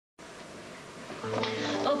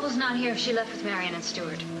Opal's not here. She left with Marion and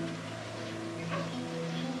Stuart.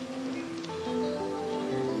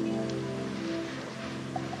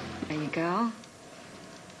 There you go.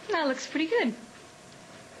 That looks pretty good.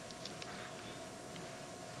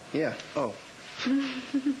 Yeah. Oh.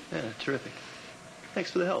 Yeah, terrific.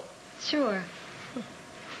 Thanks for the help. Sure.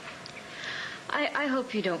 I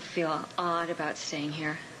hope you don't feel odd about staying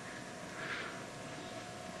here.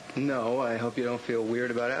 No, I hope you don't feel weird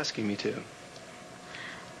about asking me to.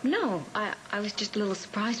 No, I was just a little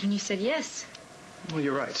surprised when you said yes. Well,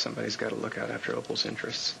 you're right. Somebody's got to look out after Opal's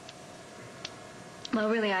interests. Well,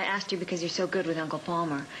 really, I asked you because you're so good with Uncle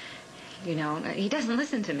Palmer. You know, he doesn't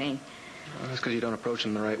listen to me. Well, that's because you don't approach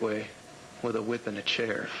him the right way, with a whip and a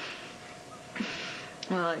chair.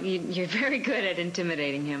 Well, you're very good at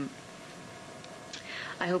intimidating him.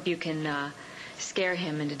 I hope you can scare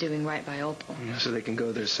him into doing right by Opal. Yeah, so they can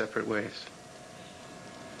go their separate ways.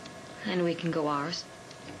 And we can go ours.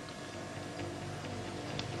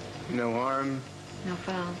 No harm. No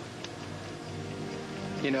foul.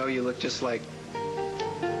 You know, you look just like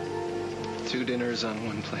 2 dinners on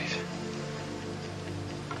one plate.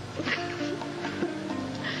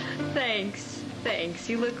 Thanks.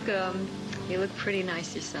 You look pretty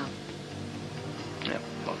nice yourself. Yeah,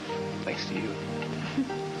 well, thanks to you.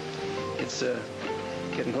 It's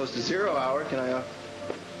getting close to 0 hour. Can I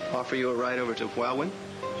offer you a ride over to Wildwood?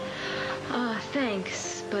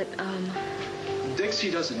 Thanks, but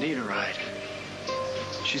Dixie doesn't need a ride.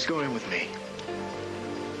 She's going with me.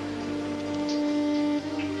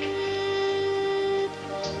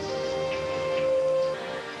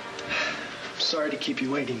 Sorry to keep you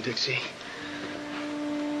waiting, Dixie.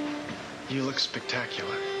 You look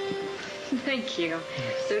spectacular. Thank you.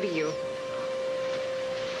 So do you.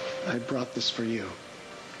 I brought this for you.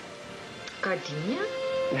 Gardenia?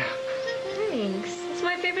 Yeah. Thanks. It's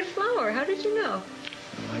my favorite flower. How did you know?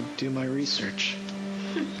 I do my research.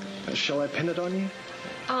 Shall I pin it on you?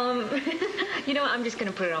 You know what? I'm just going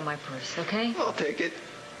to put it on my purse, okay? I'll take it.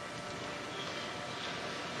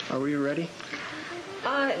 Are we ready?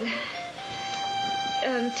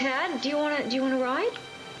 Tad, do you wanna ride?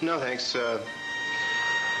 No, thanks.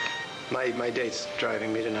 My date's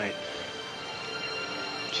driving me tonight.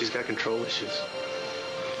 She's got control issues.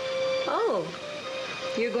 Oh,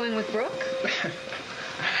 you're going with Brooke?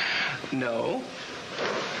 No.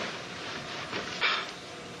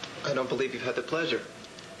 I don't believe you've had the pleasure.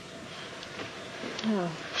 Oh.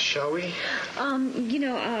 Shall we? Would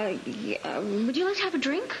you like to have a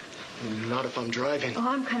drink? Not if I'm driving. Oh,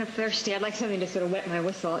 I'm kind of thirsty. I'd like something to sort of wet my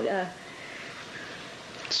whistle.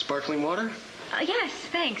 Sparkling water? Yes,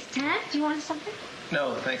 thanks. Tad, do you want something?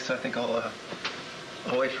 No, thanks. I think I'll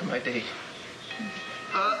wait for my date.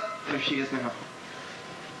 There she is now.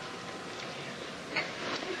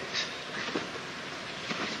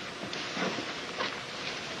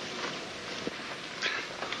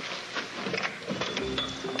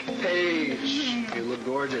 Paige, you look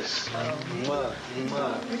gorgeous. Oh. Mwah,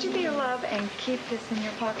 mwah. Would you be a love and keep this in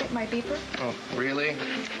your pocket, my beeper? Oh, really?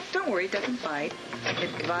 Don't worry, it doesn't bite.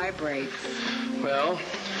 It vibrates. Well,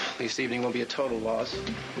 at least the evening won't be a total loss.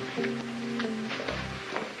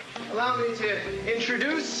 Allow me to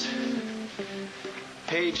introduce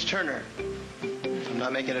Paige Turner. I'm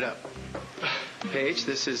not making it up. Paige,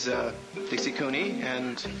 this is Dixie Cooney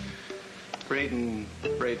and Braden.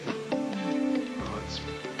 Oh, it's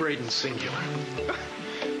Braden singular.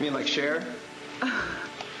 You mean like Cher?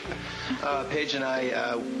 Paige and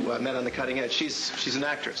I met on the cutting edge. She's an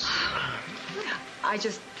actress. I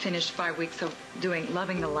just finished 5 weeks of doing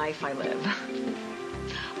Loving the Life I Live.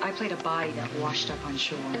 I played a body that washed up on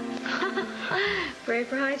shore. Brave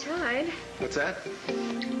for high tide. What's that?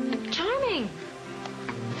 Charming.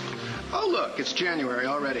 Oh, look, it's January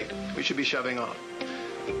already. We should be shoving off.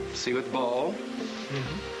 See you at the ball.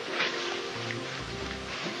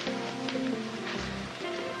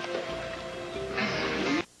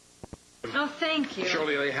 Oh, thank you.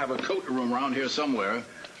 Surely they have a coat room around here somewhere.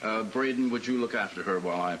 Braden, would you look after her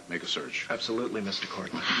while I make a search? Absolutely, Mr.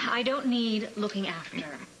 Courtney. I don't need looking after.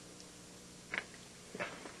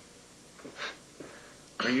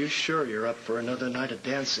 Are you sure you're up for another night of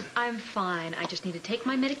dancing? I'm fine. I just need to take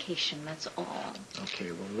my medication, that's all.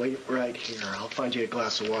 Okay, well, wait right here. I'll find you a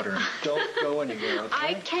glass of water. And don't go anywhere, okay?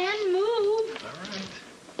 I can move. All right.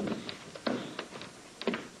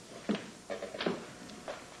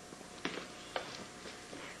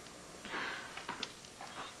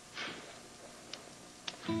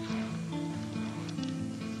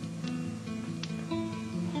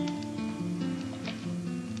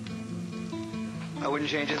 I wouldn't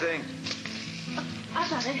change a thing. I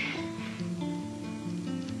got it.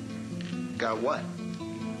 Got what?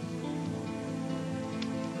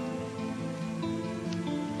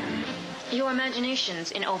 Your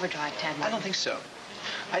imagination's in overdrive, Ted. I don't think so.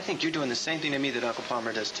 I think you're doing the same thing to me that Uncle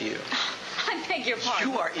Palmer does to you. I beg your pardon.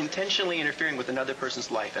 You are intentionally interfering with another person's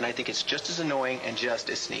life, and I think it's just as annoying and just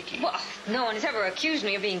as sneaky. Well, no one has ever accused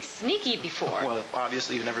me of being sneaky before. Well,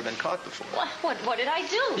 obviously you've never been caught before. What did I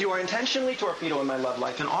do? You are intentionally torpedoing my love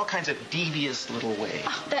life in all kinds of devious little ways.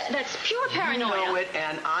 Oh, that's pure paranoia. You know it,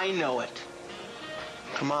 and I know it.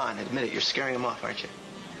 Come on, admit it. You're scaring him off, aren't you?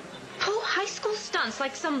 Pull high school stunts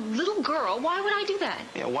like some little girl. Why would I do that?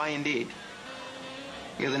 Yeah, why indeed?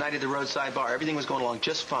 The other night at the roadside bar, everything was going along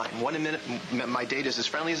just fine. One minute, my date is as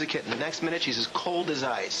friendly as a kitten. The next minute, she's as cold as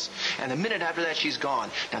ice. And the minute after that, she's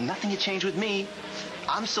gone. Now, nothing had changed with me.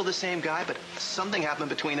 I'm still the same guy, but something happened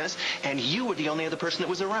between us, and you were the only other person that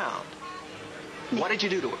was around. What did you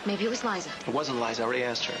do to her? Maybe it was Liza. It wasn't Liza. I already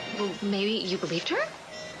asked her. Well, maybe you believed her?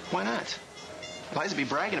 Why not? Liza be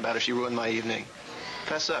bragging about her. She ruined my evening.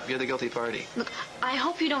 Fess up. You're the guilty party. Look, I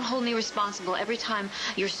hope you don't hold me responsible every time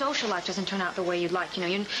your social life doesn't turn out the way you'd like. You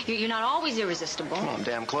know, you're not always irresistible. Well, I'm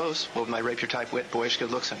damn close. What with my rapier-type wit, boyish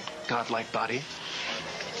good looks, and godlike body.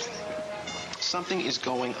 Something is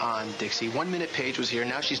going on, Dixie. 1 minute Paige was here.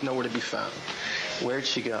 Now she's nowhere to be found. Where'd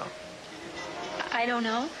she go? I don't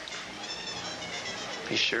know.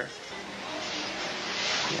 Are you sure?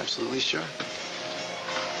 You absolutely sure?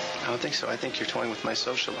 I don't think so. I think you're toying with my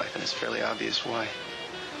social life, and it's fairly obvious why.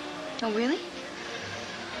 Oh, really?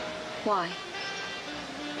 Why?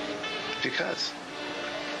 Because.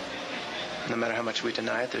 No matter how much we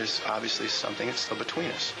deny it, there's obviously something that's still between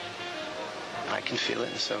us. I can feel it,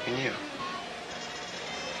 and so can you.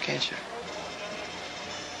 Can't you?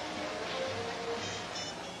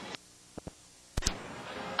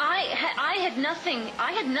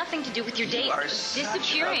 I had nothing to do with your date You are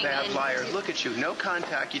disappearing. such a bad liar. Look at you. No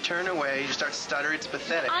contact. You turn away. You start stuttering. It's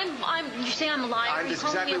pathetic. You say I'm a liar? That's You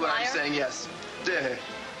call me exactly a what liar? I'm saying, yes. Duh.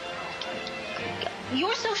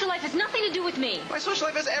 Your social life has nothing to do with me. My social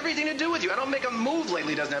life has everything to do with you. I don't make a move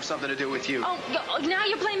lately. Doesn't have something to do with you. Oh, now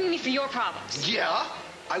you're blaming me for your problems. Yeah.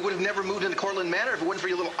 I would have never moved into Cortland Manor if it wasn't for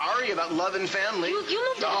your little aria about love and family. You moved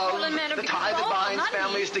into Cortland Manor the because tie that of binds money.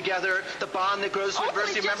 families together, the bond that grows to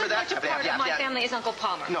adversity. Remember that? Just as much a part of my family as Uncle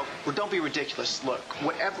Palmer. No, well, don't be ridiculous. Look,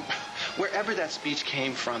 wherever that speech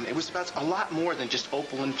came from, it was about a lot more than just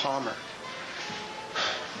Opal and Palmer.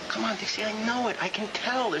 Come on, Dixie, I know it. I can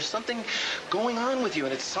tell. There's something going on with you,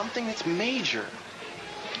 and it's something that's major.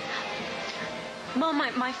 Well,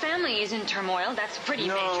 my family is in turmoil. That's pretty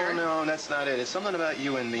major. No, that's not it. It's something about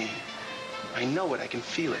you and me. I know it. I can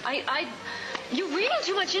feel it. You're reading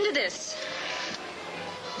too much into this.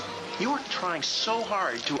 You are trying so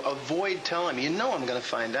hard to avoid telling me. You know I'm going to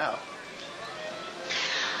find out.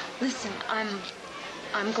 Listen,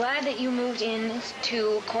 I'm glad that you moved in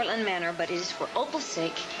to Cortland Manor, but it is for Opal's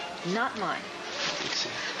sake, not mine. Dixie,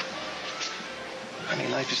 I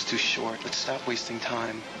mean, life is too short. Let's stop wasting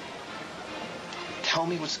time. Tell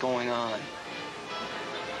me what's going on.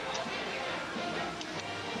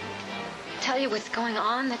 Tell you what's going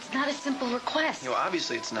on? That's not a simple request. You know,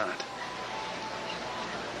 obviously it's not.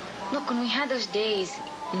 Look, when we had those days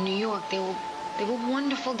in New York, they were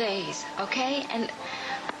wonderful days, okay? And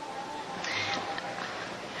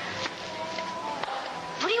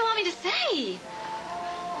what do you want me to say?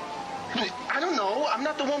 I don't know. I'm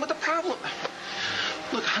not the one with the problem.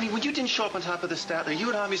 Look, honey, when you didn't show up on top of the Statler, you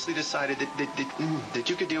had obviously decided that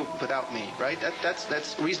you could deal without me, right?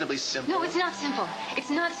 That's reasonably simple. No, it's not simple. It's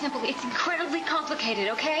not simple. It's incredibly complicated,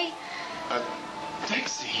 okay?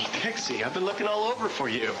 Dixie, I've been looking all over for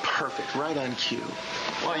you. Perfect. Right on cue.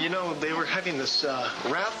 Well, you know, they were having this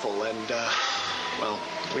raffle, and, well,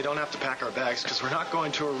 we don't have to pack our bags because we're not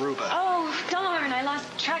going to Aruba. Oh, darn. I lost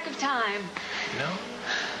track of time. No,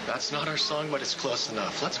 that's not our song, but it's close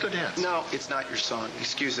enough. Let's go dance. No, it's not your song.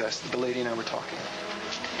 Excuse us. The lady and I were talking.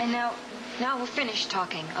 And now we're finished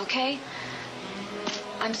talking, okay?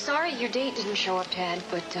 I'm sorry your date didn't show up, Tad,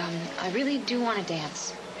 but I really do want to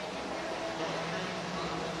dance.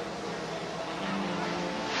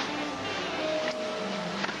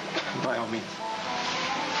 By all means.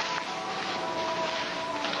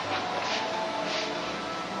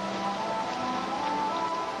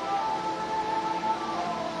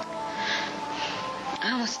 I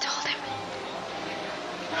almost told him.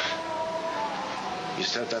 You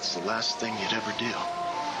said that's the last thing you'd ever do.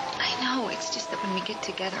 I know. It's just that when we get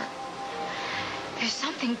together, there's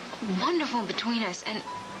something wonderful between us, and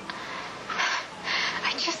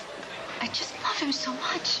I just love him so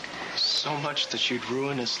much. So much that you'd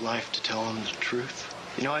ruin his life to tell him the truth?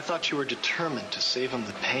 You know, I thought you were determined to save him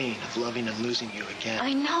the pain of loving and losing you again.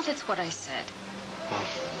 I know that's what I said. Well,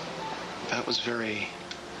 that was very,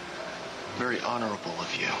 very honorable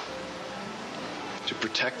of you. To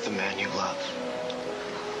protect the man you love.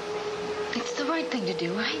 It's the right thing to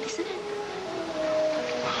do, right? Isn't it?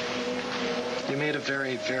 You made a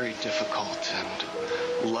very, very difficult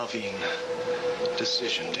and loving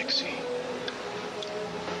decision, Dixie.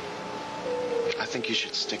 I think you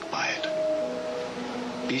should stick by it.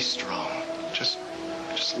 Be strong. Just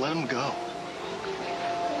let him go.